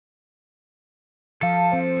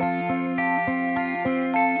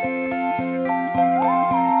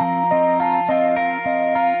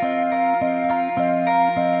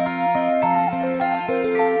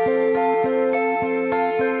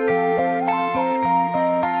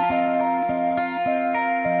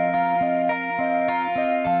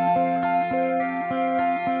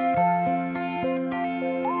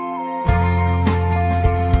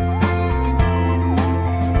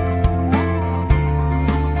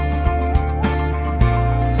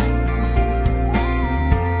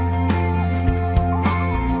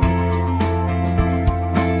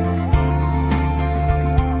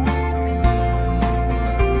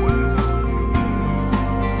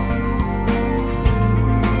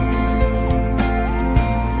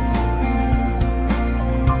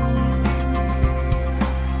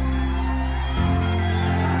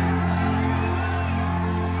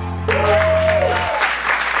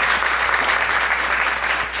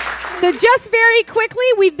So just very quickly,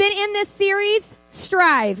 we've been in this series,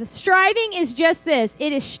 Strive. Striving is just this.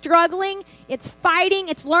 It is struggling, it's fighting,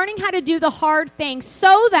 it's learning how to do the hard things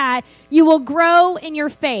so that you will grow in your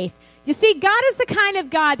faith. You see, God is the kind of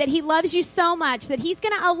God that He loves you so much that He's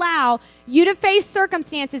going to allow you to face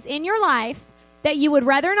circumstances in your life that you would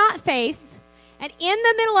rather not face. And in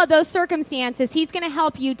the middle of those circumstances, He's going to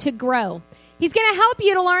help you to grow. He's going to help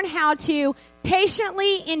you to learn how to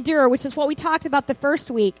patiently endure, which is what we talked about the first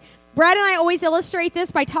week. Brad and I always illustrate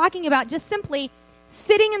this by talking about just simply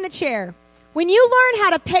sitting in the chair. When you learn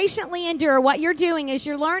how to patiently endure, what you're doing is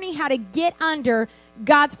you're learning how to get under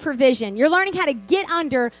God's provision. You're learning how to get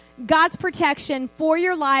under God's protection for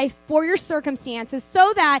your life, for your circumstances,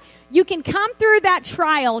 so that you can come through that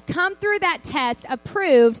trial, come through that test,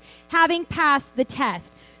 approved, having passed the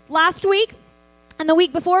test. Last week and the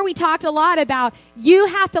week before, we talked a lot about you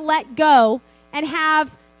have to let go and have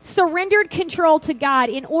surrendered control to God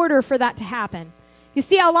in order for that to happen. You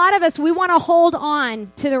see, a lot of us, we want to hold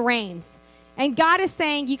on to the reins. And God is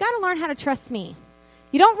saying, you got to learn how to trust me.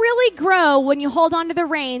 You don't really grow when you hold on to the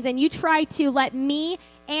reins and you try to let me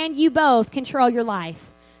and you both control your life.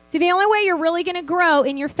 See, the only way you're really going to grow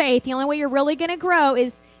in your faith, the only way you're really going to grow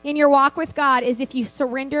is in your walk with God is if you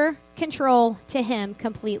surrender control to Him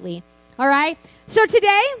completely. All right? So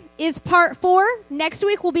today is part 4. Next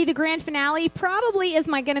week will be the grand finale. Probably is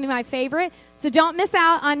going to be my favorite. So don't miss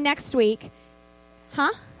out on next week.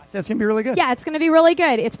 Huh? I said it's going to be really good. Yeah, it's going to be really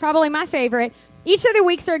good. It's probably my favorite. Each of the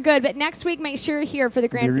weeks are good, but next week make sure you're here for the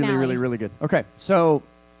grand finale. Really, really good. Okay, so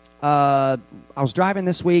I was driving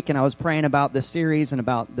this week and I was praying about this series and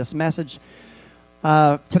about this message,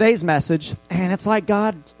 today's message, and it's like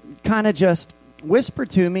God kind of just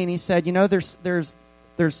whispered to me and He said, you know, there's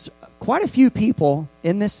quite a few people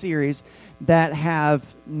in this series that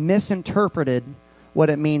have misinterpreted what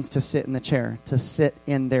it means to sit in the chair, to sit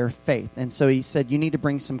in their faith. And so He said, you need to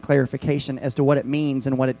bring some clarification as to what it means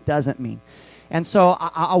and what it doesn't mean. And so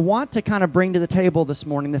I want to kind of bring to the table this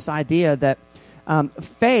morning this idea that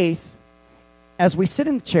faith, as we sit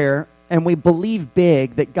in the chair and we believe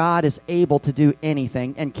big that God is able to do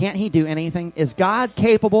anything, and can't He do anything? Is God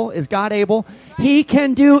capable? Is God able? He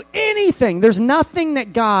can do anything. There's nothing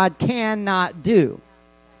that God cannot do.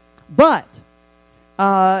 But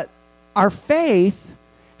our faith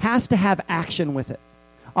has to have action with it.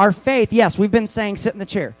 Our faith, yes, we've been saying sit in the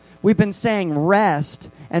chair. We've been saying rest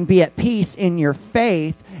and be at peace in your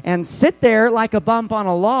faith and sit there like a bump on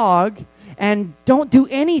a log and don't do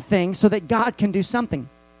anything so that God can do something.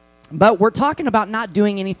 But we're talking about not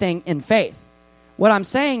doing anything in faith. What I'm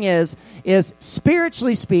saying is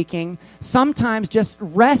spiritually speaking, sometimes just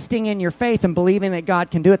resting in your faith and believing that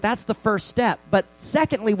God can do it, that's the first step. But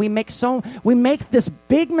secondly, we make this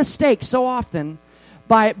big mistake so often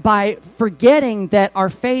by forgetting that our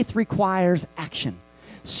faith requires action.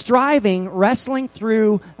 Striving, wrestling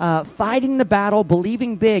through, fighting the battle,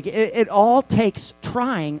 believing big, it all takes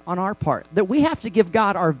trying on our part. That we have to give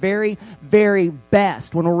God our very, very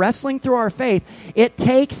best. When we're wrestling through our faith, it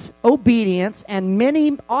takes obedience,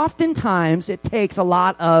 and oftentimes it takes a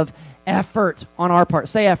lot of effort on our part.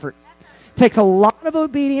 Say effort. It takes a lot of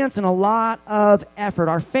obedience and a lot of effort.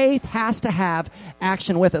 Our faith has to have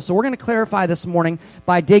action with it. So we're going to clarify this morning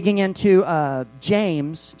by digging into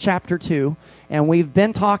James chapter 2. And we've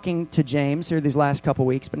been talking to James here these last couple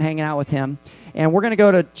weeks, been hanging out with him. And we're going to go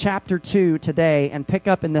to chapter 2 today and pick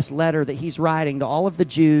up in this letter that he's writing to all of the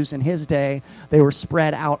Jews in his day. They were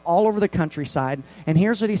spread out all over the countryside. And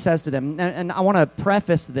here's what he says to them. And I want to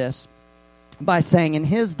preface this by saying in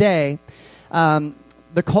his day,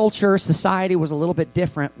 the culture, society was a little bit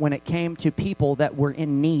different when it came to people that were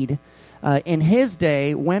in need. In his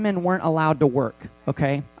day, women weren't allowed to work,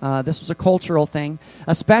 okay? This was a cultural thing.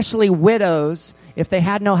 Especially widows, if they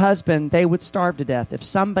had no husband, they would starve to death if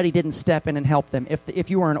somebody didn't step in and help them.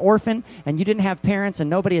 If you were an orphan and you didn't have parents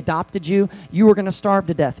and nobody adopted you, you were going to starve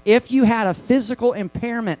to death. If you had a physical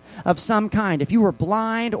impairment of some kind, if you were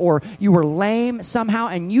blind or you were lame somehow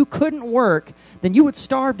and you couldn't work, then you would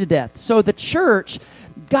starve to death. So the church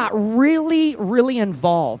got really, really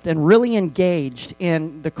involved and really engaged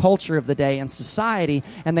in the culture of the day and society,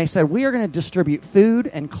 and they said, we are going to distribute food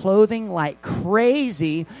and clothing like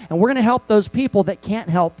crazy, and we're going to help those people that can't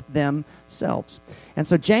help themselves. And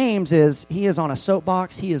so James is on a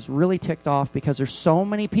soapbox. He is really ticked off because there's so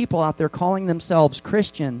many people out there calling themselves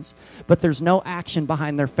Christians, but there's no action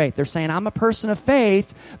behind their faith. They're saying, I'm a person of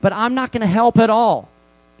faith, but I'm not going to help at all.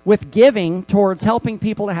 with giving towards helping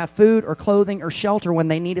people to have food or clothing or shelter when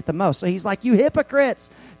they need it the most. So he's like, you hypocrites,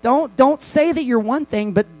 don't say that you're one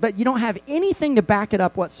thing, but you don't have anything to back it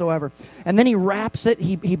up whatsoever. And then he wraps it,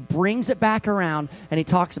 he brings it back around, and he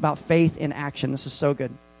talks about faith in action. This is so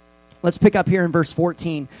good. Let's pick up here in verse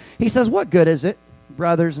 14. He says, what good is it,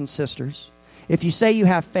 brothers and sisters, if you say you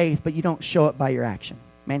have faith, but you don't show it by your action?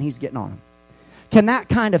 Man, he's getting on them. Can that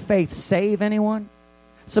kind of faith save anyone?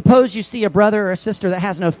 Suppose you see a brother or a sister that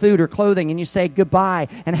has no food or clothing, and you say goodbye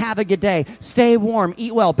and have a good day. Stay warm,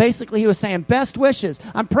 eat well. Basically, he was saying, best wishes.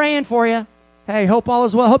 I'm praying for you. Hey, hope all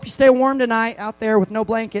is well. Hope you stay warm tonight out there with no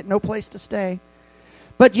blanket, no place to stay.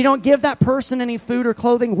 But you don't give that person any food or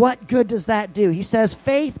clothing. What good does that do? He says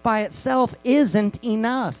faith by itself isn't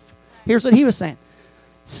enough. Here's what he was saying.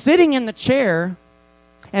 Sitting in the chair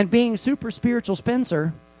and being super spiritual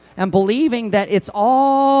Spencer and believing that it's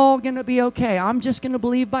all going to be okay. I'm just going to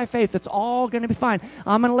believe by faith. It's all going to be fine.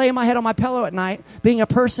 I'm going to lay my head on my pillow at night, being a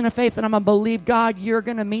person of faith, and I'm going to believe, God, you're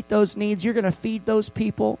going to meet those needs. You're going to feed those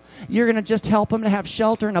people. You're going to just help them to have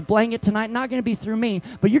shelter and a blanket tonight. Not going to be through me,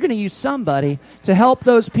 but you're going to use somebody to help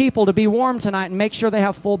those people to be warm tonight and make sure they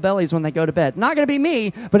have full bellies when they go to bed. Not going to be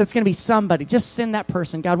me, but it's going to be somebody. Just send that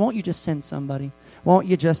person. God, won't you just send somebody? Won't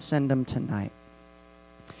you just send them tonight?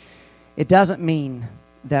 It doesn't mean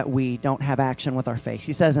that we don't have action with our faith.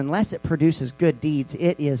 He says, unless it produces good deeds,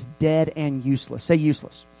 it is dead and useless. Say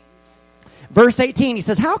useless. Verse 18, he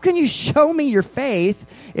says, how can you show me your faith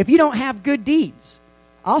if you don't have good deeds?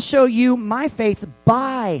 I'll show you my faith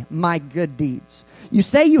by my good deeds. You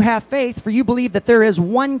say you have faith, for you believe that there is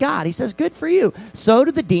one God. He says, good for you. So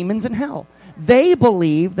do the demons in hell. They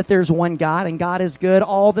believe that there's one God and God is good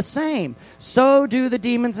all the same. So do the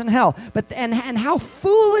demons in hell. And how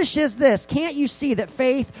foolish is this? Can't you see that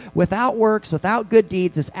faith without works, without good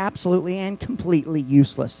deeds, is absolutely and completely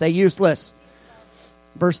useless? Say useless.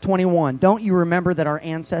 Verse 21, don't you remember that our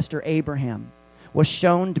ancestor Abraham was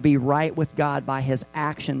shown to be right with God by his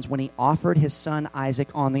actions when he offered his son Isaac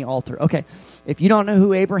on the altar? Okay, if you don't know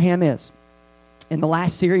who Abraham is, in the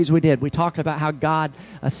last series we talked about how God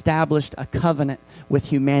established a covenant with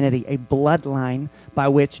humanity, a bloodline by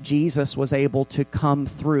which Jesus was able to come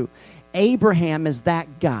through. Abraham is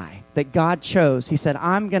that guy that God chose. He said,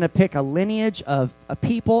 I'm going to pick a lineage of a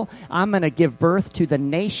people. I'm going to give birth to the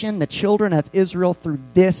nation, the children of Israel, through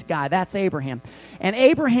this guy. That's Abraham. And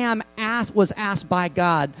Abraham was asked by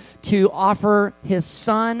God to offer his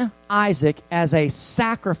son Isaac as a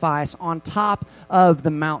sacrifice on top of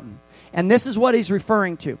the mountain. And this is what he's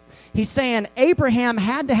referring to. He's saying Abraham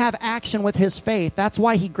had to have action with his faith. That's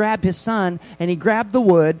why he grabbed his son and he grabbed the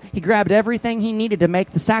wood. He grabbed everything he needed to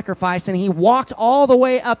make the sacrifice, and he walked all the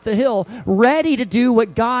way up the hill ready to do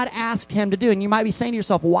what God asked him to do. And you might be saying to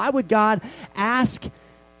yourself, why would God ask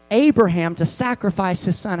Abraham to sacrifice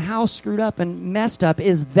his son? How screwed up and messed up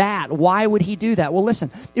is that? Why would he do that? Well,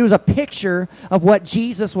 listen, it was a picture of what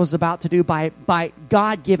Jesus was about to do by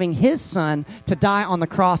God giving his son to die on the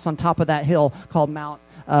cross on top of that hill called Mount,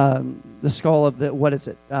 the skull of the, what is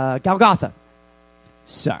it? Golgotha.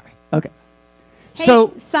 Sorry. Okay. Hey,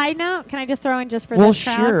 so, side note, can I just throw in just for this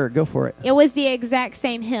crowd? Well, sure, go for it. It was the exact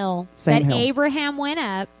same hill Abraham went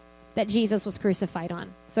up that Jesus was crucified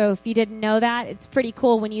on. So if you didn't know that, it's pretty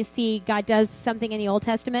cool when you see God does something in the Old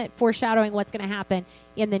Testament foreshadowing what's going to happen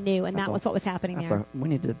in the New, and that was what was happening there. We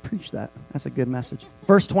need to preach that. That's a good message.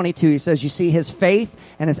 Verse 22, he says, you see his faith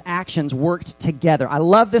and his actions worked together. I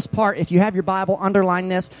love this part. If you have your Bible, underline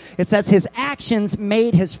this. It says his actions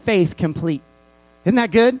made his faith complete. Isn't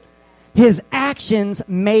that good? His actions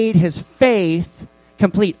made his faith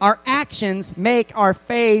complete. Our actions make our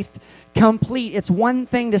faith complete. It's one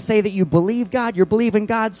thing to say that you believe God, you're believing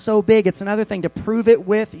God so big. It's another thing to prove it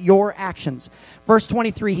with your actions. Verse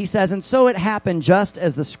 23, he says, and so it happened just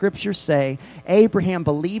as the scriptures say, Abraham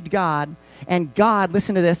believed God, and God,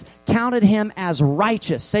 listen to this, counted him as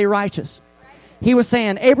righteous. Say righteous. He was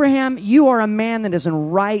saying, Abraham, you are a man that is in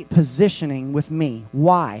right positioning with me.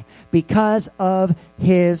 Why? Because of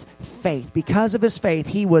his faith. Because of his faith,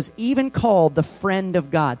 he was even called the friend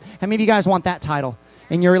of God. How many of you guys want that title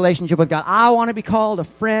in your relationship with God? I want to be called a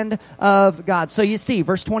friend of God. So you see,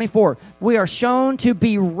 verse 24, we are shown to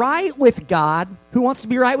be right with God. Who wants to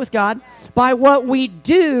be right with God? By what we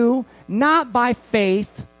do, not by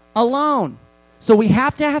faith alone. So we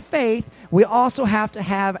have to have faith. We also have to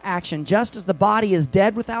have action. Just as the body is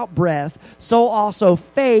dead without breath, so also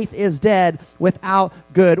faith is dead without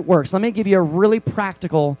good works. Let me give you a really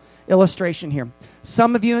practical illustration here.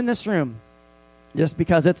 Some of you in this room, just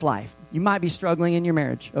because it's life. You might be struggling in your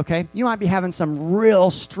marriage, okay? You might be having some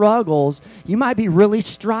real struggles. You might be really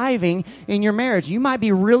striving in your marriage. You might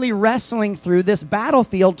be really wrestling through this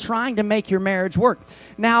battlefield trying to make your marriage work.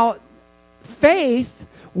 Now, faith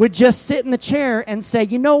would just sit in the chair and say,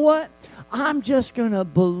 you know what? I'm just going to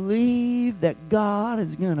believe that God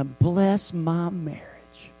is going to bless my marriage.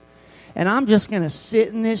 And I'm just going to sit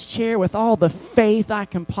in this chair with all the faith I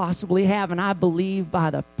can possibly have. And I believe by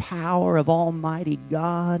the power of Almighty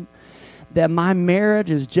God that my marriage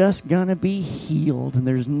is just going to be healed. And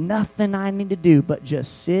there's nothing I need to do but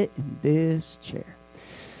just sit in this chair.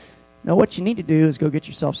 Now, what you need to do is go get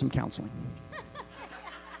yourself some counseling.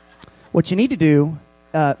 What you need to do,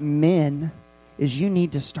 men, is you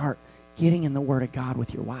need to start getting in the Word of God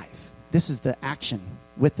with your wife. This is the action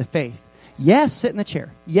with the faith. Yes, sit in the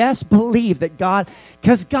chair. Yes, believe that God,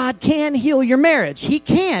 because God can heal your marriage. He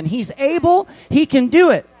can. He's able. He can do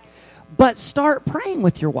it. But start praying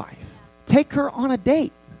with your wife. Take her on a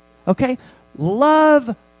date. Okay?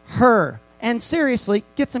 Love her. And seriously,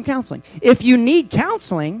 get some counseling. If you need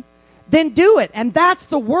counseling, then do it. And that's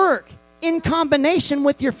the work in combination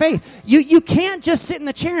with your faith. You can't just sit in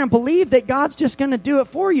the chair and believe that God's just going to do it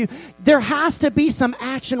for you. There has to be some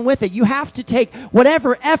action with it. You have to take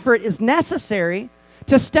whatever effort is necessary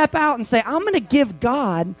to step out and say, I'm going to give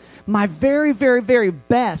God my very, very, very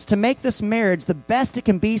best to make this marriage the best it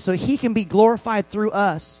can be so He can be glorified through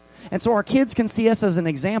us. And so our kids can see us as an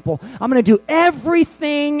example. I'm going to do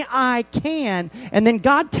everything I can. And then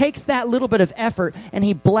God takes that little bit of effort and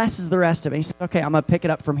He blesses the rest of it. He says, okay, I'm going to pick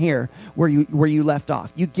it up from here where you left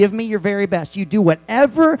off. You give me your very best. You do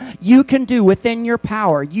whatever you can do within your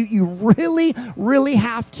power. You really, really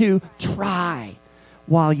have to try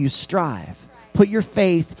while you strive. Put your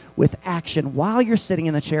faith with action while you're sitting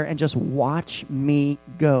in the chair and just watch me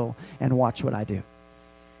go and watch what I do.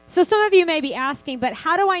 So some of you may be asking, but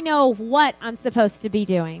how do I know what I'm supposed to be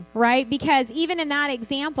doing, right? Because even in that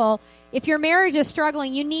example, if your marriage is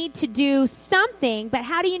struggling, you need to do something, but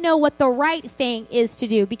how do you know what the right thing is to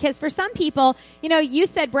do? Because for some people, you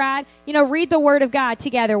said, Brad, read the Word of God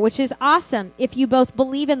together, which is awesome if you both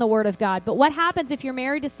believe in the Word of God. But what happens if you're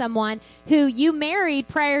married to someone who you married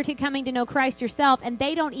prior to coming to know Christ yourself, and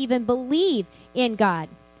they don't even believe in God?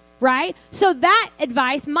 Right? So that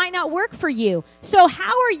advice might not work for you. So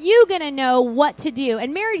how are you going to know what to do?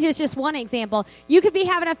 And marriage is just one example. You could be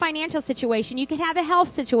having a financial situation. You could have a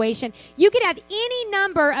health situation. You could have any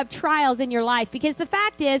number of trials in your life, because the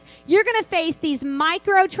fact is you're going to face these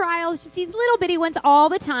micro trials, just these little bitty ones all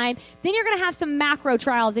the time. Then you're going to have some macro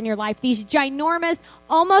trials in your life, these ginormous,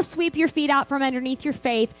 almost sweep your feet out from underneath your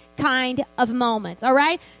faith kind of moments, all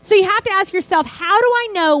right? So you have to ask yourself, how do I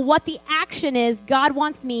know what the action is God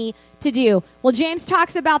wants me to do? Well, James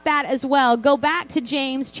talks about that as well. Go back to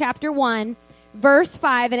James chapter 1, verse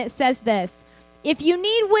 5, and it says this. If you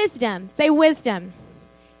need wisdom, say wisdom.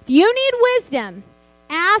 If you need wisdom,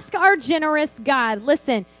 ask our generous God.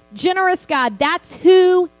 Listen, generous God, that's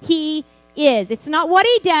who He is. It's not what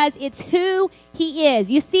He does, it's who He is.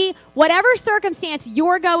 You see, whatever circumstance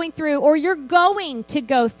you're going through or you're going to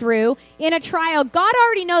go through in a trial, God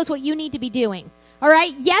already knows what you need to be doing. All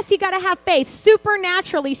right? Yes, you got to have faith,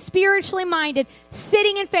 supernaturally, spiritually minded,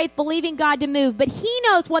 sitting in faith, believing God to move. But He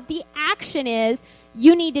knows what the action is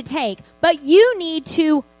you need to take. But you need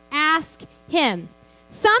to ask Him.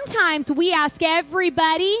 Sometimes we ask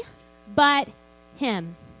everybody but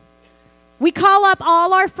Him. We call up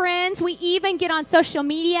all our friends. We even get on social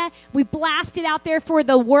media. We blast it out there for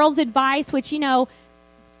the world's advice, which,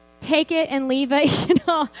 take it and leave it.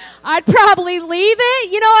 I'd probably leave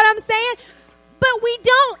it. You know what I'm saying? But we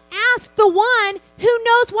don't ask the one who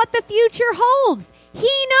knows what the future holds. He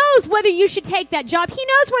knows whether you should take that job. He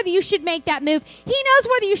knows whether you should make that move. He knows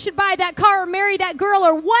whether you should buy that car or marry that girl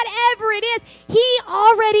or whatever it is. He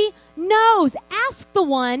already knows. Ask the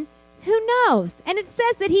one who knows. And it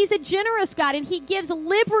says that He's a generous God and He gives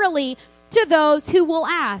liberally to those who will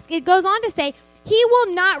ask. It goes on to say, He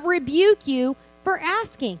will not rebuke you for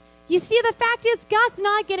asking. You see, the fact is, God's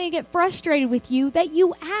not going to get frustrated with you that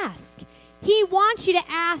you ask. He wants you to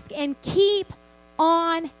ask and keep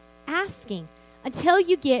on asking until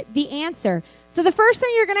you get the answer. So the first thing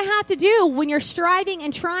you're going to have to do when you're striving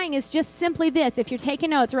and trying is just simply this. If you're taking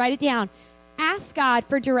notes, write it down. Ask God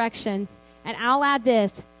for directions. And I'll add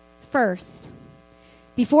this first.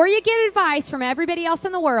 Before you get advice from everybody else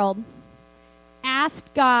in the world, ask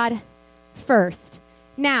God first.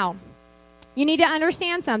 Now, you need to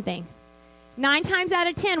understand something. 9 times out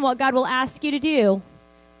of 10, what God will ask you to do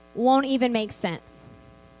won't even make sense.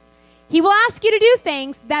 He will ask you to do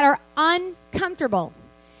things that are uncomfortable.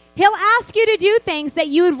 He'll ask you to do things that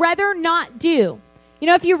you would rather not do. You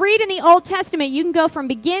know, if you read in the Old Testament, you can go from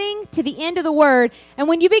beginning to the end of the Word. And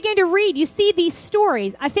when you begin to read, you see these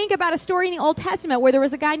stories. I think about a story in the Old Testament where there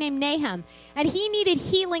was a guy named Nahum. And he needed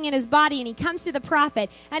healing in his body. And he comes to the prophet.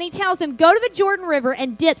 And he tells him, go to the Jordan River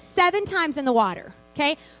and dip 7 times in the water.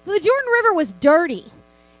 Okay? Well, the Jordan River was dirty.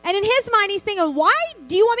 And in his mind, he's thinking, why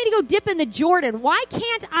do you want me to go dip in the Jordan? Why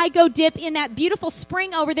can't I go dip in that beautiful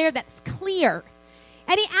spring over there that's clear?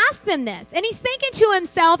 And he asked them this, and he's thinking to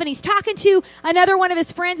himself, and he's talking to another one of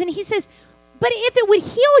his friends, and he says, but if it would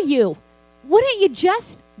heal you, wouldn't you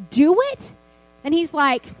just do it? And he's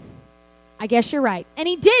like, I guess you're right. And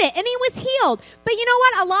he did it, and he was healed. But you know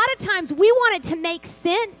what? A lot of times we want it to make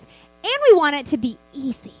sense, and we want it to be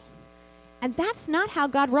easy. And that's not how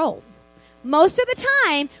God rolls. Most of the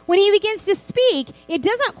time, when he begins to speak, it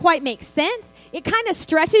doesn't quite make sense. It kind of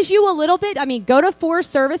stretches you a little bit. I mean, go to 4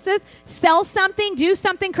 services, sell something, do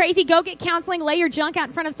something crazy, go get counseling, lay your junk out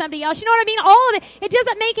in front of somebody else. You know what I mean? All of it. It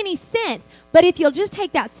doesn't make any sense. But if you'll just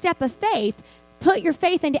take that step of faith, put your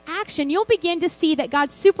faith into action, you'll begin to see that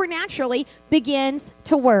God supernaturally begins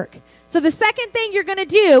to work. So the second thing you're going to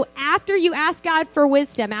do after you ask God for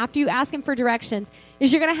wisdom, after you ask him for directions,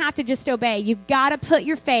 is you're going to have to just obey. You've got to put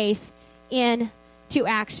your faith into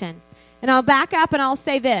action. And I'll back up and I'll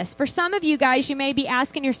say this. For some of you guys, you may be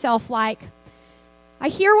asking yourself, like, I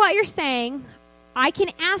hear what you're saying. I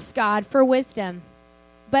can ask God for wisdom,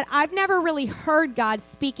 but I've never really heard God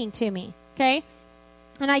speaking to me, okay?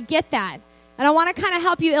 And I get that. And I want to kind of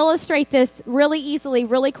help you illustrate this really easily,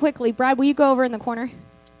 really quickly. Brad, will you go over in the corner?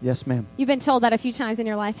 Yes, ma'am. You've been told that a few times in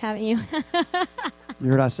your life, haven't you? You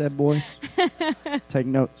heard I said, boys? Take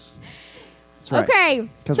notes. That's right. Okay.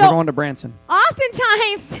 Because we're going to Branson.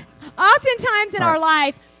 Oftentimes in our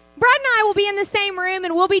life, Brad and I will be in the same room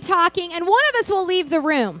and we'll be talking, and one of us will leave the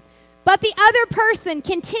room. But the other person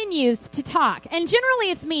continues to talk. And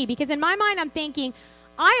generally it's me, because in my mind I'm thinking,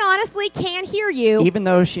 I honestly can't hear you. Even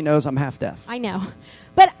though she knows I'm half deaf. I know.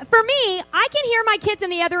 But for me, I can hear my kids in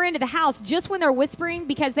the other end of the house just when they're whispering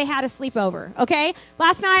because they had a sleepover, okay?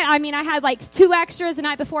 Last night, I had like 2 extras. The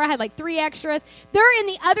night before, I had like 3 extras. They're in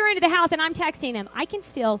the other end of the house, and I'm texting them. I can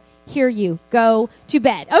still hear you. Go to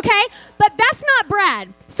bed, okay? But that's not Brad.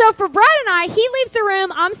 So for Brad and I, he leaves the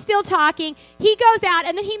room. I'm still talking. He goes out,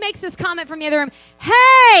 and then he makes this comment from the other room.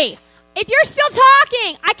 Hey, if you're still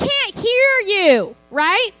talking, I can't hear you,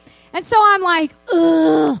 right? And so I'm like,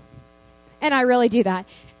 ugh. And I really do that.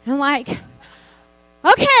 And I'm like,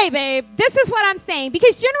 okay, babe, this is what I'm saying.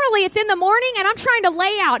 Because generally it's in the morning and I'm trying to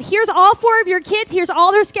lay out. Here's all 4 of your kids. Here's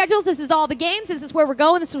all their schedules. This is all the games. This is where we're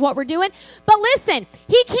going. This is what we're doing. But listen,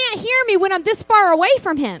 he can't hear me when I'm this far away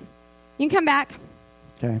from him. You can come back.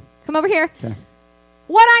 Okay. Come over here. Okay.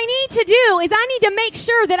 What I need to do is I need to make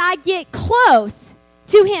sure that I get close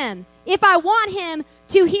to him if I want him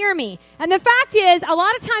to hear me. And the fact is, a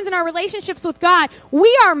lot of times in our relationships with God,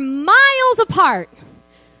 we are miles apart.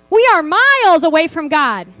 We are miles away from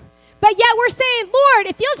God. But yet we're saying, Lord,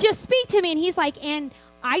 if you'll just speak to me. And he's like, and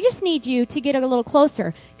I just need you to get a little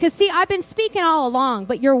closer. Because see, I've been speaking all along,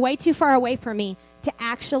 but you're way too far away from me to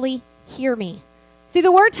actually hear me. See,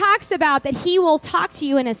 the word talks about that he will talk to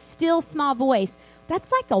you in a still small voice.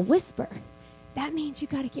 That's like a whisper. That means you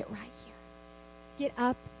got to get right here. Get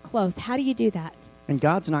up close. How do you do that? And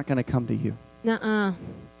God's not going to come to you. Nuh-uh.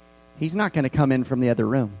 He's not going to come in from the other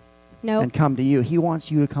room. Nope. And come to you. He wants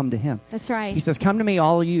you to come to him. That's right. He says, come to me,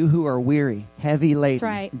 all you who are weary, heavy laden, That's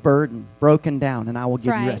right. burdened, broken down, and I will That's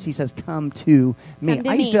give right. you rest. He says, come to me. Come to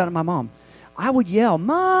I used to do that to my mom. I would yell,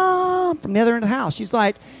 Mom, from the other end of the house. She's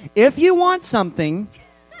like, if you want something,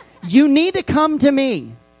 you need to come to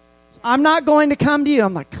me. I'm not going to come to you.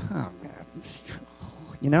 I'm like, oh,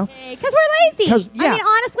 you know? Because we're lazy. Yeah. I mean,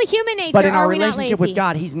 honestly, human nature, but in our are we not relationship lazy? with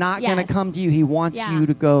God, he's not going Yes. to come to you. He wants Yeah. you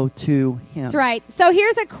to go to him. That's right. So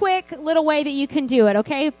here's a quick little way that you can do it,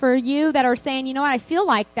 okay? For you that are saying, you know what, I feel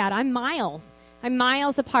like that. I'm miles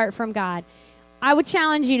apart from God. I would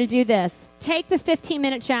challenge you to do this. Take the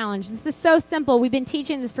 15-minute challenge. This is so simple. We've been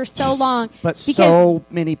teaching this for so long. But so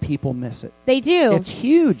many people miss it. They do. It's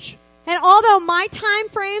huge. And although my time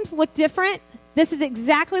frames look different, this is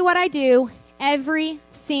exactly what I do every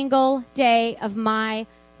single day of my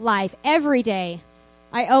life. Every day,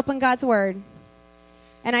 I open God's Word,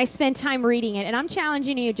 and I spend time reading it. And I'm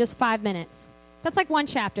challenging you just 5 minutes. That's like 1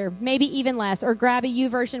 chapter, maybe even less. Or grab a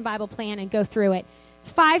YouVersion Bible plan and go through it.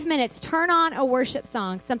 5 minutes. Turn on a worship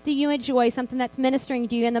song, something you enjoy, something that's ministering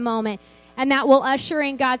to you in the moment, and that will usher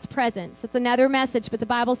in God's presence. It's another message, but the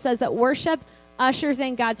Bible says that worship ushers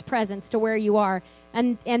in God's presence to where you are.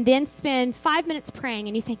 And then spend 5 minutes praying,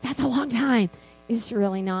 and you think, that's a long time. It's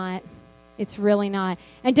really not. It's really not.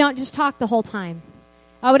 And don't just talk the whole time.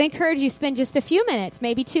 I would encourage you to spend just a few minutes,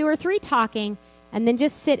 maybe 2 or 3 talking, and then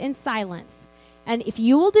just sit in silence. And if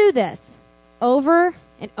you will do this over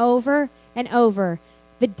and over and over,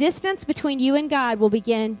 the distance between you and God will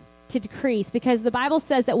begin to decrease, because the Bible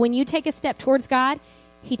says that when you take a step towards God,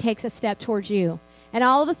 he takes a step towards you. And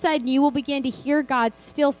all of a sudden, you will begin to hear God's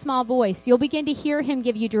still small voice. You'll begin to hear him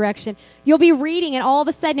give you direction. You'll be reading, and all of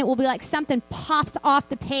a sudden, it will be like something pops off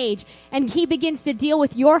the page, and he begins to deal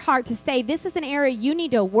with your heart to say, this is an area you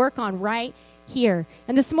need to work on right here.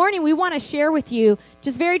 And this morning, we want to share with you,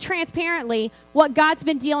 just very transparently, what God's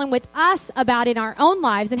been dealing with us about in our own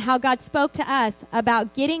lives and how God spoke to us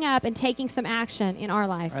about getting up and taking some action in our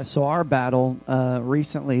life. So our battle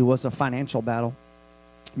recently was a financial battle,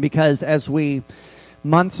 because as we...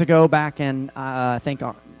 months ago, back in, I think,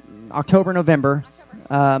 October, November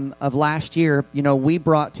of last year, we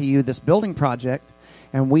brought to you this building project,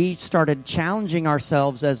 and we started challenging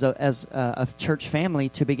ourselves as a church family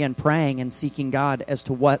to begin praying and seeking God as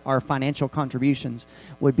to what our financial contributions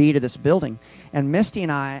would be to this building. And Misti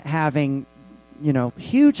and I, having,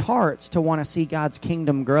 huge hearts to want to see God's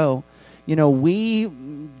kingdom grow, we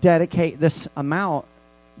dedicate this amount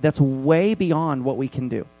that's way beyond what we can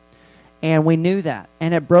do. And we knew that.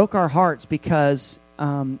 And it broke our hearts because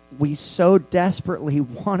we so desperately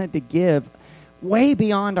wanted to give way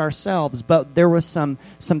beyond ourselves. But there was some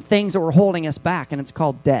things that were holding us back, and it's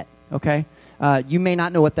called debt, okay? You may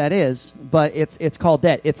not know what that is, but it's called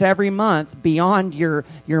debt. It's every month beyond your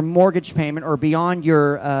mortgage payment or beyond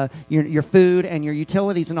your food and your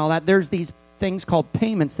utilities and all that. There's these things called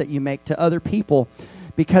payments that you make to other people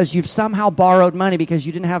because you've somehow borrowed money because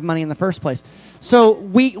you didn't have money in the first place. So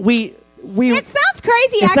it sounds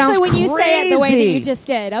crazy, actually, when you say it the way that you just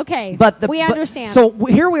did. Okay, we understand. So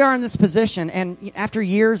here we are in this position, and after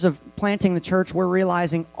years of planting the church, we're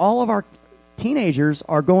realizing all of our teenagers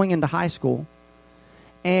are going into high school,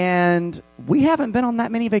 and we haven't been on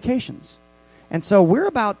that many vacations. And so we're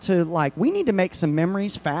about to, we need to make some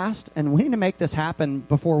memories fast, and we need to make this happen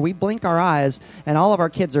before we blink our eyes and all of our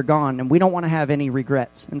kids are gone, and we don't want to have any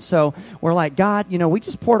regrets. And so we're like, God, we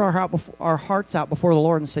just poured our hearts out before the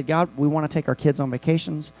Lord and said, God, we want to take our kids on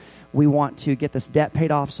vacations. We want to get this debt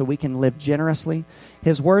paid off so we can live generously.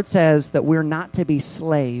 His word says that we're not to be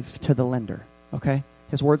slave to the lender, okay?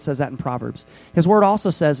 His word says that in Proverbs. His word also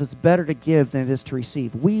says it's better to give than it is to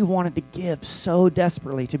receive. We wanted to give so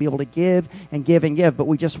desperately, to be able to give and give and give, but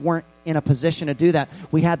we just weren't in a position to do that.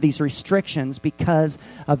 We had these restrictions because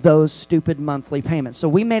of those stupid monthly payments. So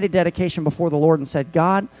we made a dedication before the Lord and said,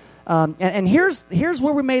 God, and here's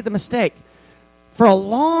where we made the mistake. For a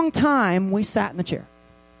long time, we sat in the chair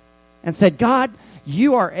and said, God,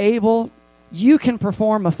 you are able, you can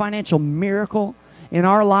perform a financial miracle in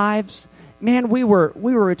our lives. Man, we were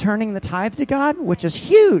returning the tithe to God, which is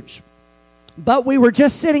huge. But we were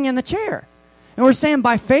just sitting in the chair. And we're saying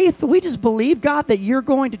by faith, we just believe, God, that you're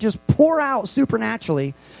going to just pour out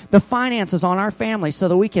supernaturally the finances on our family so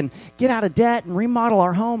that we can get out of debt and remodel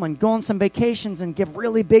our home and go on some vacations and give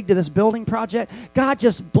really big to this building project. God,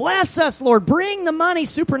 just bless us, Lord. Bring the money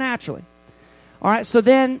supernaturally. All right, so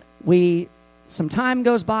then some time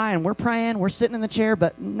goes by and we're praying, we're sitting in the chair,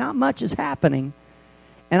 but not much is happening.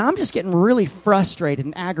 And I'm just getting really frustrated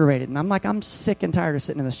and aggravated. And I'm like, I'm sick and tired of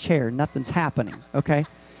sitting in this chair. Nothing's happening, okay?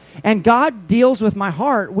 And God deals with my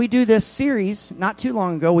heart. We do this series, not too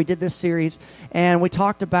long ago, we did this series, and we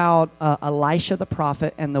talked about Elisha the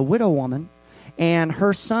prophet and the widow woman. And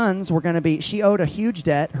her sons were going to she owed a huge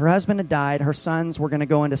debt. Her husband had died. Her sons were going to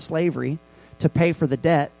go into slavery to pay for the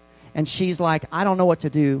debt. And she's like, I don't know what to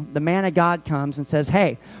do. The man of God comes and says,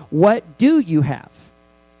 hey, what do you have?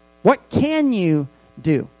 What can you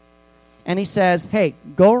do? And he says, hey,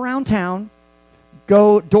 go around town,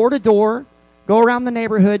 go door to door, go around the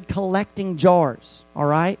neighborhood collecting jars, all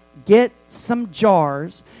right? Get some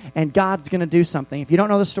jars, and God's going to do something. If you don't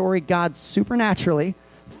know the story, God supernaturally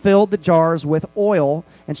filled the jars with oil,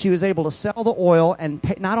 and she was able to sell the oil and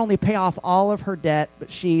not only pay off all of her debt, but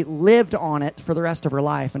she lived on it for the rest of her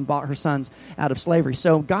life and bought her sons out of slavery.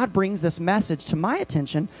 So God brings this message to my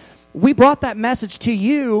attention. We brought that message to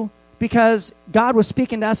you because God was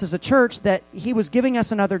speaking to us as a church that he was giving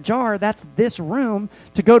us another jar, that's this room,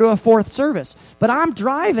 to go to a fourth service. But I'm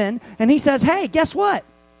driving, and he says, hey, guess what?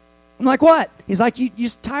 I'm like, what? He's like, you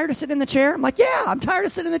tired of sitting in the chair? I'm like, yeah, I'm tired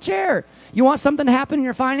of sitting in the chair. You want something to happen in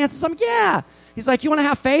your finances? I'm like, yeah. He's like, you want to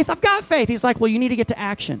have faith? I've got faith. He's like, well, you need to get to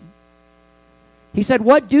action. He said,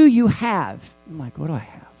 what do you have? I'm like, what do I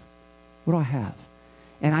have? What do I have?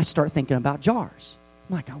 And I start thinking about jars.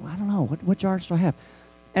 I'm like, oh, I don't know. What jars do I have?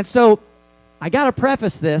 And so I got to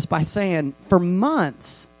preface this by saying for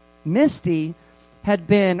months, Misti had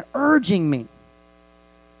been urging me,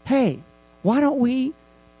 hey, why don't we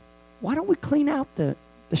clean out the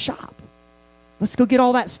shop? Let's go get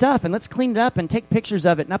all that stuff and let's clean it up and take pictures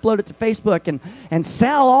of it and upload it to Facebook and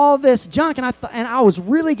sell all this junk. And I was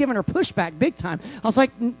really giving her pushback big time. I was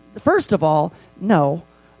like, first of all, no,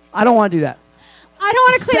 I don't want to do that. I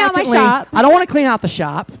don't want to clean out my shop. I don't want to clean out the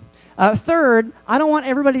shop. Third, I don't want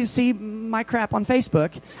everybody to see my crap on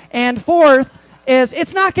Facebook. And fourth is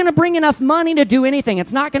it's not going to bring enough money to do anything.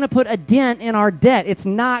 It's not going to put a dent in our debt. It's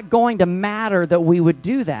not going to matter that we would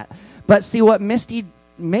do that. But see what Misti,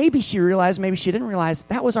 maybe she realized, maybe she didn't realize,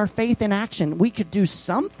 that was our faith in action. We could do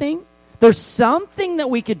something. There's something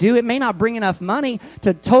that we could do. It may not bring enough money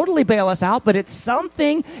to totally bail us out, but it's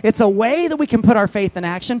something. It's a way that we can put our faith in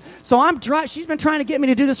action. So she's been trying to get me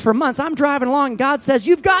to do this for months. I'm driving along, and God says,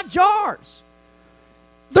 you've got jars.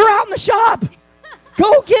 They're out in the shop.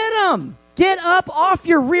 Go get them. Get up off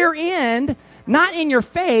your rear end, not in your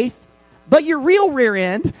faith, but your real rear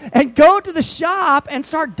end, and go to the shop and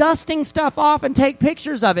start dusting stuff off and take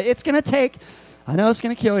pictures of it. It's going to take, I know it's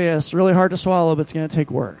going to kill you. It's really hard to swallow, but it's going to take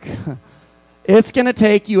work. It's going to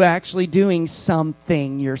take you actually doing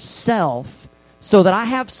something yourself so that I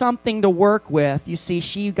have something to work with. You see,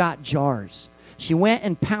 she got jars. She went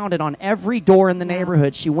and pounded on every door in the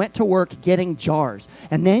neighborhood. She went to work getting jars.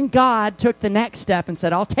 And then God took the next step and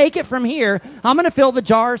said, I'll take it from here. I'm going to fill the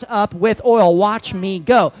jars up with oil. Watch me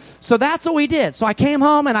go. So that's what we did. So I came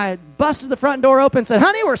home and I busted the front door open and said,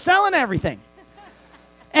 honey, we're selling everything.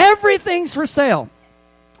 Everything's for sale.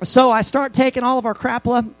 So I start taking all of our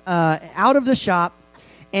crapla out of the shop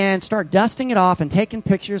and start dusting it off and taking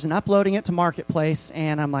pictures and uploading it to Marketplace.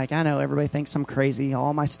 And I'm like, I know everybody thinks I'm crazy,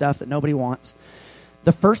 all my stuff that nobody wants.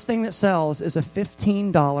 The first thing that sells is a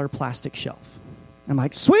 $15 plastic shelf. I'm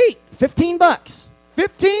like, sweet, $15.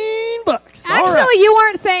 $15. Actually, you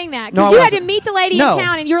weren't saying that because you had to meet the lady in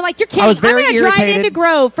town, and you were like, "You're kidding! I'm going to drive into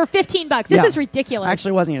Grove for $15. This is ridiculous." I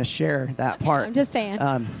actually wasn't going to share that part. I'm just saying.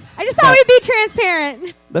 I just thought we'd be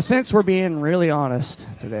transparent. But since we're being really honest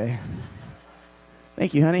today,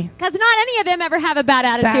 thank you, honey. Because not any of them ever have a bad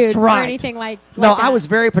attitude. That's right. Or anything like no, that. I was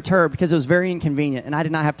very perturbed because it was very inconvenient, and I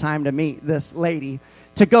did not have time to meet this lady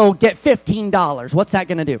to go get $15. What's that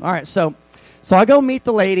going to do? All right, so I go meet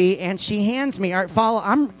the lady, and she hands me, all right,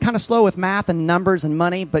 I'm kind of slow with math and numbers and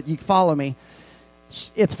money, but you follow me.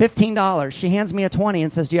 It's $15. She hands me a 20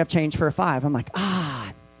 and says, do you have change for a 5? I'm like,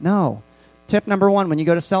 no. Tip number 1, when you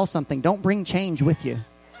go to sell something, don't bring change with you.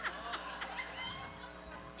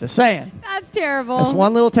 Just saying. That's terrible. That's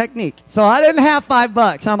one little technique. So I didn't have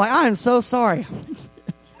 $5. I'm like, I'm so sorry.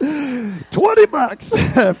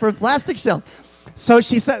 $20 for a plastic shelf. So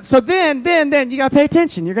she said, so then you got to pay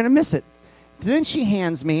attention. You're going to miss it. Then she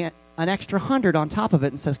hands me an extra 100 on top of it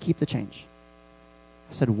and says, keep the change.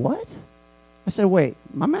 I said, what? I said, wait,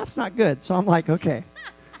 my math's not good. So I'm like, okay,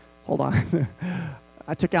 hold on.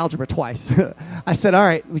 I took algebra twice. I said, all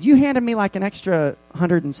right, you handed me like an extra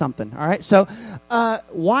 100 and something. All right, so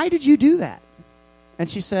why did you do that? And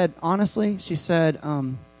she said, honestly,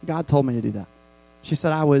 God told me to do that. She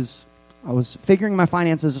said, I was figuring my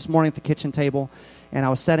finances this morning at the kitchen table, and I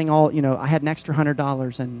was setting I had an extra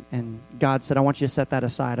 $100, and God said, I want you to set that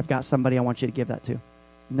aside. I've got somebody I want you to give that to.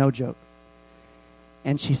 No joke.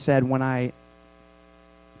 And she said,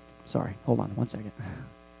 sorry, hold on one second.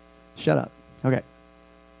 Shut up. Okay.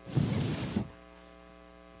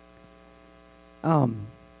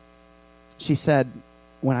 She said,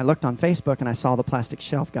 when I looked on Facebook and I saw the plastic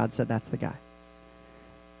shelf, God said, that's the guy.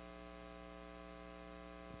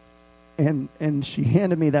 And she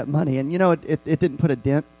handed me that money. And, it didn't put a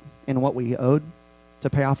dent in what we owed to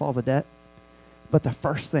pay off all the debt. But the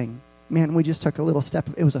first thing, man, we just took a little step.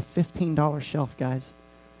 It was a $15 shelf, guys.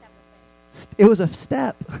 It was a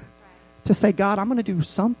step to say, God, I'm going to do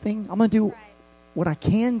something. I'm going to do what I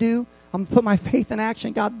can do. I'm going to put my faith in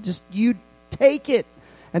action. God, just you take it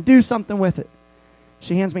and do something with it.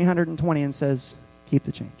 She hands me 120 and says, keep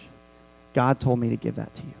the change. God told me to give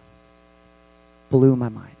that to you. Blew my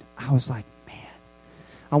mind. I was like, man.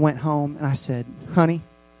 I went home and I said, honey,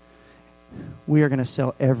 we are going to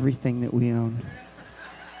sell everything that we own.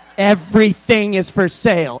 Everything is for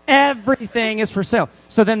sale. Everything is for sale.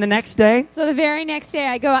 So then the next day. So the very next day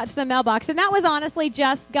I go out to the mailbox. And that was honestly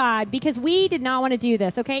just God, because we did not want to do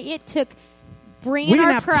this, okay? It took bringing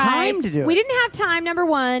our pride. We didn't have time to do it. We didn't have time, number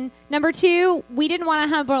one. Number 2, we didn't want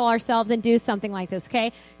to humble ourselves and do something like this,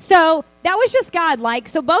 okay? So that was just God.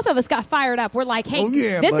 So both of us got fired up. We're like, hey,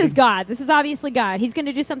 this is God. This is obviously God. He's going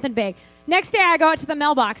to do something big. Next day, I go out to the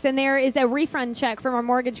mailbox, and there is a refund check from our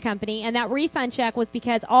mortgage company, and that refund check was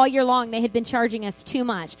because all year long they had been charging us too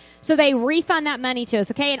much. So they refund that money to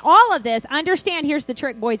us, okay? And all of this, understand, here's the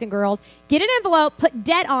trick, boys and girls. Get an envelope, put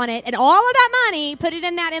debt on it, and all of that money, put it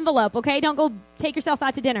in that envelope, okay? Don't go take yourself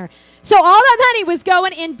out to dinner. So all that money was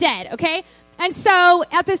going in debt, okay? And so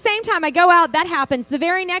at the same time I go out, that happens. The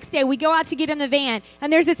very next day we go out to get in the van,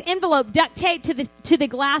 and there's this envelope duct taped to the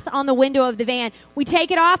glass on the window of the van. We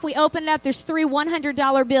take it off, we open it up, there's 3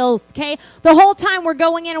 $100 bills, okay? The whole time we're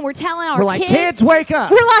going in and we're telling our kids, wake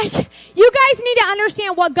up. We're like, you guys need to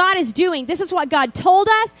understand what God is doing. This is what God told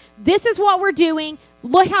us. This is what we're doing.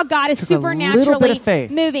 Look how God is supernaturally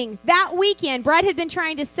moving. That weekend, Brad had been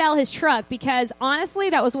trying to sell his truck because, honestly,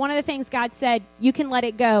 that was one of the things God said, you can let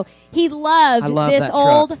it go. He loved this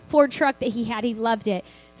old Ford truck that he had. He loved it.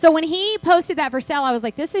 So when he posted that for sale, I was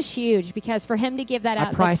like, this is huge, because for him to give that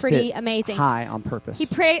up, that's pretty amazing. High on purpose. He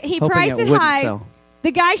priced it high. Sell.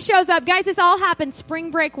 The guy shows up. Guys, this all happened spring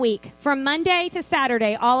break week. From Monday to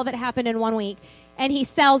Saturday, all of it happened in 1 week. And he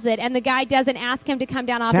sells it, and the guy doesn't ask him to come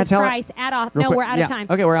down off his price at all. No, we're out of time.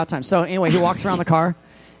 Okay, we're out of time. So anyway, he walks around the car,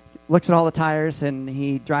 looks at all the tires, and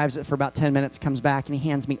he drives it for about 10 minutes, comes back, and he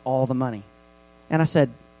hands me all the money. And I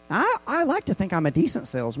said, I like to think I'm a decent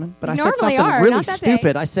salesman, but I said something really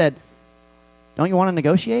stupid. I said, don't you want to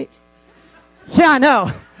negotiate? Yeah, I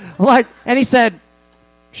know. And he said,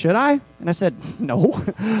 should I? And I said, no.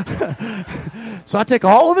 So I took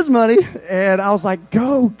all of his money, and I was like,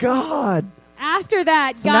 go, God. After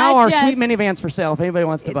that, so God now our sweet minivan's for sale if anybody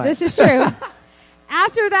wants to buy it. This is true.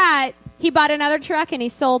 After that, he bought another truck and he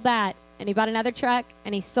sold that. And he bought another truck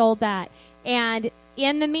and he sold that. And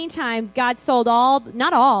in the meantime, God sold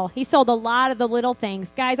not all, he sold a lot of the little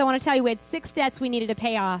things. Guys, I want to tell you, we had 6 debts we needed to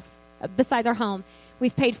pay off besides our home.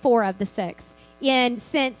 We've paid 4 of the 6.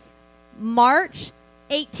 Since March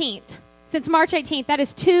 18th. Since March 18th, that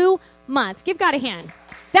is 2 months. Give God a hand.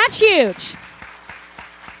 That's huge.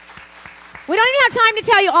 We don't even have time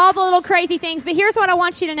to tell you all the little crazy things, but here's what I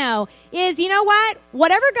want you to know is, you know what?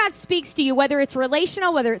 Whatever God speaks to you, whether it's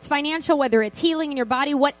relational, whether it's financial, whether it's healing in your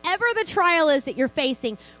body, whatever the trial is that you're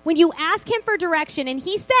facing, when you ask him for direction and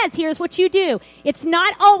he says, here's what you do, it's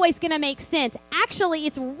not always going to make sense. Actually,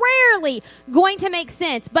 it's rarely going to make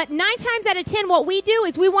sense. But 9 times out of 10, what we do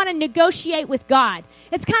is we want to negotiate with God.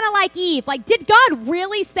 It's kind of like Eve. Did God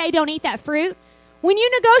really say don't eat that fruit? When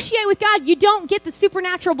you negotiate with God, you don't get the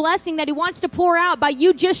supernatural blessing that he wants to pour out by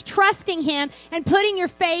you just trusting him and putting your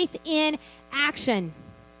faith in action.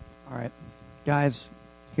 All right. Guys,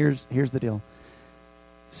 here's the deal.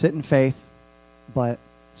 Sit in faith, but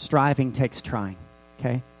striving takes trying,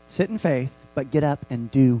 okay? Sit in faith, but get up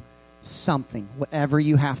and do something. Whatever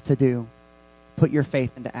you have to do, put your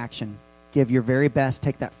faith into action. Give your very best.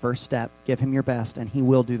 Take that first step. Give him your best, and he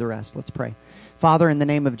will do the rest. Let's pray. Father, in the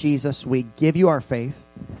name of Jesus, we give you our faith.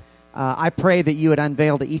 I pray that you would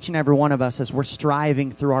unveil to each and every one of us as we're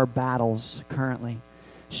striving through our battles currently.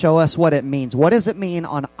 Show us what it means. What does it mean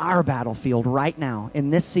on our battlefield right now, in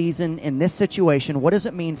this season, in this situation? What does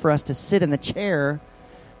it mean for us to sit in the chair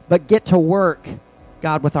but get to work,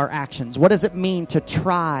 God, with our actions? What does it mean to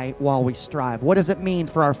try while we strive? What does it mean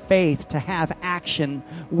for our faith to have action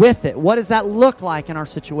with it? What does that look like in our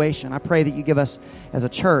situation? I pray that you give us, as a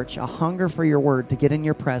church, a hunger for your word, to get in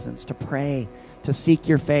your presence, to pray, to seek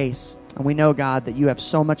your face. And we know, God, that you have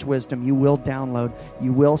so much wisdom. You will download.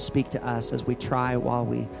 You will speak to us as we try while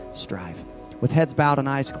we strive. With heads bowed and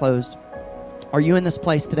eyes closed, are you in this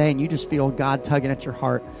place today and you just feel God tugging at your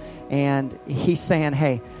heart? And he's saying,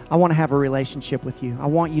 hey, I want to have a relationship with you. I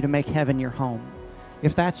want you to make heaven your home.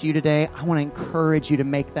 If that's you today, I want to encourage you to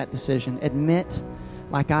make that decision. Admit,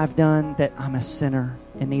 like I've done, that I'm a sinner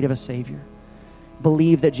in need of a Savior.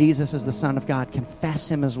 Believe that Jesus is the Son of God. Confess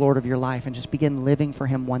him as Lord of your life and just begin living for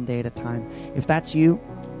him one day at a time. If that's you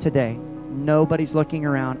today, nobody's looking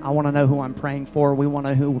around. I want to know who I'm praying for. We want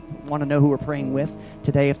to know who we're praying with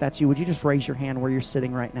today. If that's you, would you just raise your hand where you're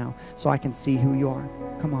sitting right now so I can see who you are?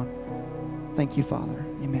 Come on. Thank you, Father.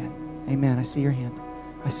 Amen. Amen. I see your hand.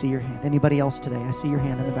 I see your hand. Anybody else today? I see your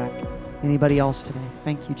hand in the back. Anybody else today?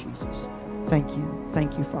 Thank you, Jesus. Thank you.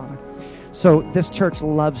 Thank you, Father. So this church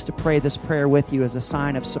loves to pray this prayer with you as a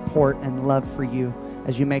sign of support and love for you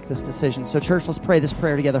as you make this decision. So church, let's pray this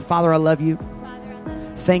prayer together. Father, I love you.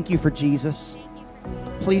 Thank you for Jesus.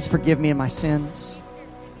 Please forgive me of my sins.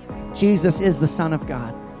 Jesus is the Son of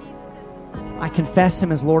God. I confess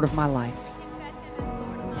him as Lord of my life.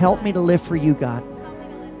 Help me to live for you, God.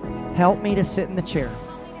 Help me to sit in the chair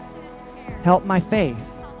Help my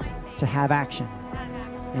faith to have action.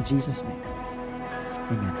 In Jesus' name,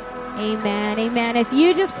 amen. Amen. Amen. If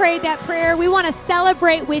you just prayed that prayer, we want to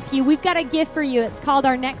celebrate with you. We've got a gift for you. It's called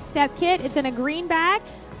our Next Step Kit. It's in a green bag.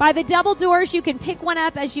 By the double doors, you can pick one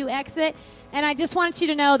up as you exit. And I just want you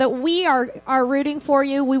to know that we are rooting for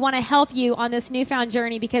you. We want to help you on this newfound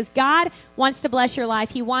journey because God wants to bless your life.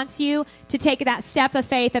 He wants you to take that step of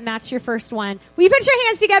faith, and that's your first one. Will you put your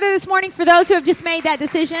hands together this morning for those who have just made that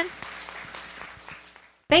decision?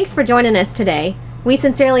 Thanks for joining us today. We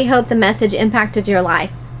sincerely hope the message impacted your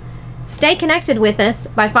life. Stay connected with us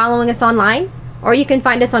by following us online, or you can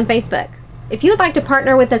find us on Facebook. If you would like to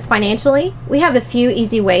partner with us financially, we have a few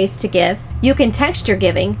easy ways to give. You can text your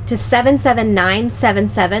giving to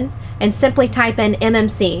 77977 and simply type in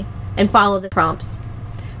MMC and follow the prompts.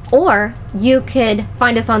 Or you could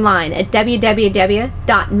find us online at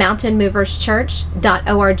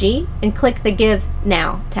www.mountainmoverschurch.org and click the Give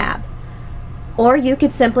Now tab. Or you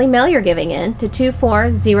could simply mail your giving in to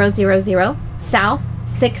 24000 South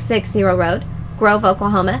 660 Road, Grove,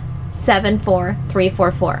 Oklahoma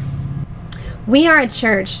 74344. We are a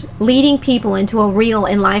church leading people into a real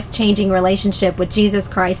and life-changing relationship with Jesus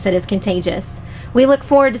Christ that is contagious. We look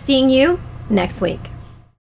forward to seeing you next week.